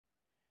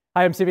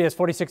Hi, I'm CBS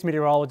 46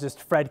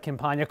 meteorologist Fred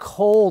Campagna.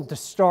 Cold to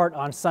start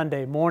on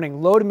Sunday morning.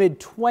 Low to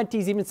mid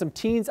 20s, even some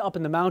teens up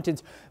in the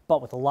mountains,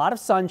 but with a lot of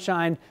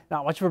sunshine,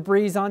 not much of a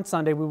breeze on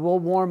Sunday. We will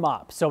warm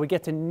up. So we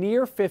get to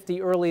near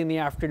 50 early in the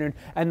afternoon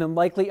and then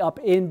likely up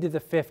into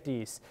the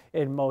 50s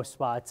in most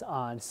spots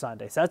on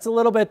Sunday. So that's a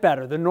little bit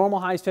better. The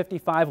normal high is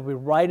 55. We'll be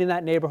right in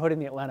that neighborhood in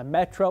the Atlanta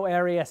metro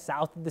area,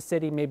 south of the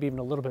city, maybe even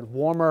a little bit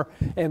warmer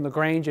in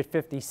LaGrange at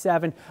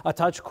 57. A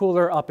touch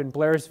cooler up in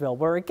Blairsville,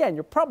 where again,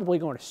 you're probably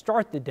going to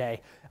start the day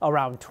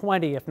around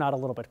 20, if not a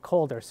little bit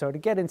colder. So to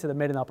get into the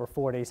mid and upper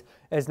 40s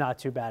is not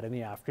too bad in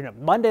the afternoon.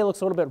 Monday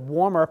looks a little bit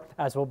warmer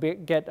as we'll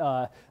get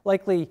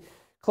likely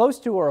close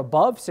to or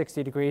above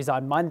 60 degrees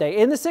on Monday.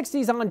 In the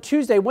 60s on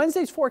Tuesday.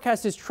 Wednesday's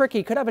forecast is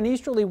tricky. Could have an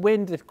easterly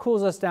wind that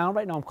cools us down.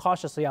 Right now I'm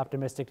cautiously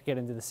optimistic to get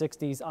into the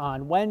 60s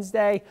on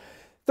Wednesday.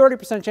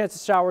 30% chance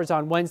of showers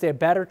on Wednesday, a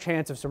better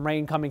chance of some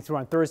rain coming through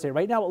on Thursday.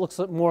 Right now it looks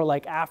more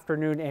like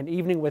afternoon and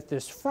evening with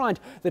this front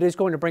that is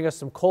going to bring us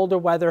some colder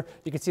weather.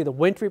 You can see the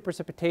wintry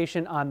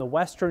precipitation on the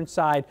western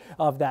side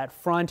of that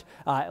front.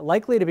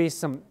 Likely to be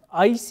some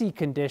icy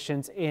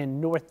conditions in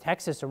North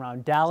Texas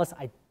around Dallas.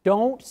 I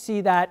don't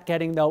see that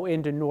getting, though,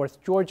 into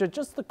North Georgia.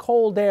 Just the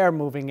cold air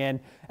moving in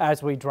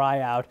as we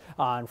dry out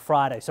on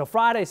Friday. So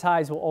Friday's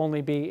highs will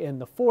only be in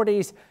the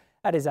 40s.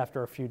 That is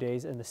after a few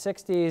days in the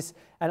 60s.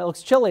 And it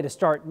looks chilly to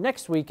start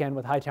next weekend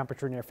with high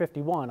temperature near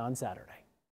 51 on Saturday.